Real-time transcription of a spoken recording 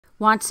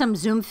Want some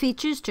Zoom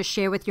features to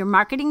share with your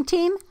marketing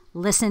team?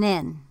 Listen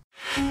in.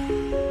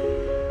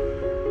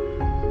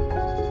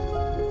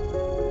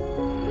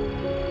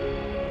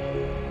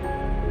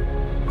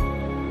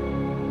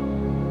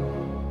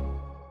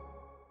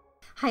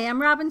 Hi, I'm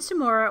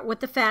Samora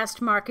with the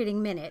Fast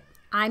Marketing Minute.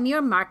 I'm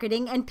your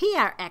marketing and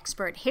PR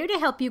expert, here to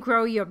help you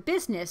grow your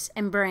business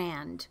and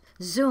brand.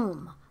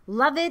 Zoom.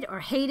 Love it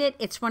or hate it,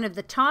 it's one of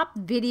the top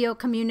video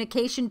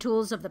communication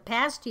tools of the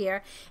past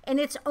year, and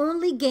it's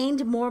only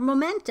gained more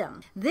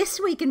momentum. This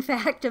week, in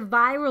fact, a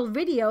viral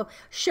video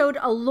showed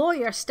a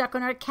lawyer stuck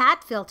on a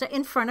cat filter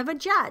in front of a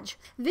judge.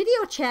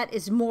 Video chat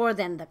is more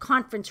than the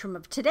conference room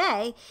of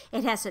today.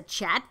 It has a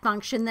chat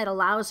function that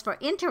allows for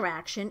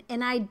interaction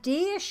and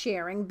idea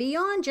sharing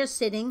beyond just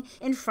sitting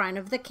in front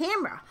of the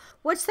camera.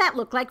 What's that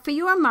look like for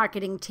your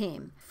marketing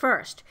team?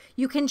 First,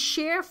 you can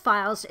share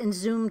files in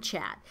Zoom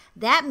chat.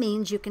 That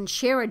means you can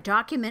share a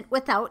document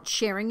without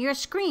sharing your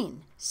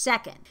screen.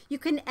 Second, you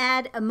can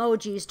add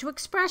emojis to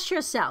express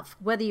yourself.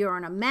 Whether you're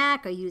on a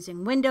Mac or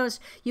using Windows,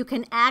 you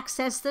can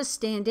access the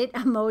standard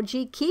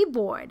emoji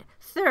keyboard.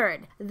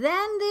 Third,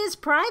 then there's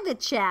private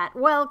chat.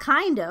 Well,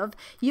 kind of.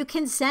 You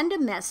can send a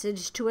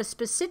message to a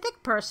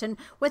specific person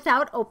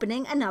without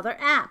opening another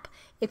app.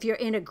 If you're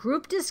in a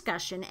group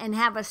discussion and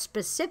have a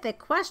specific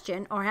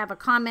question or have a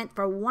comment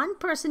for one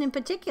person in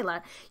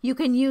particular, you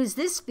can use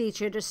this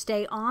feature to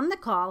stay on the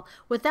call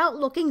without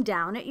looking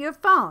down at your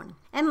phone.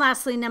 And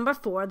lastly, number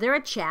 4, there are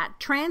chat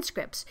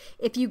transcripts.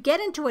 If you get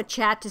into a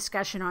chat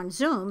discussion on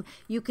Zoom,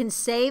 you can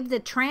save the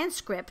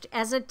transcript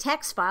as a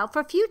text file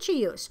for future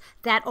use.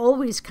 That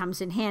always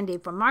comes in handy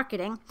for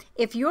marketing.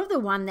 If you're the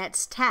one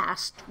that's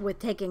tasked with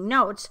taking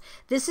notes,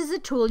 this is a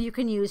tool you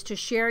can use to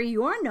share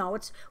your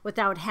notes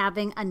without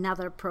having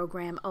another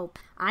program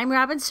open. I'm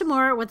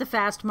Samora with the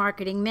Fast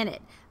Marketing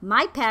Minute.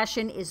 My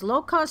passion is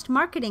low-cost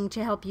marketing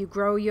to help you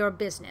grow your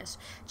business.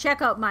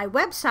 Check out my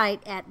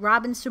website at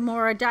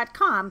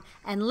robinsamora.com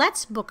and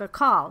let's book a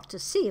call to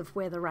see if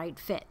we're the right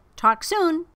fit. Talk soon.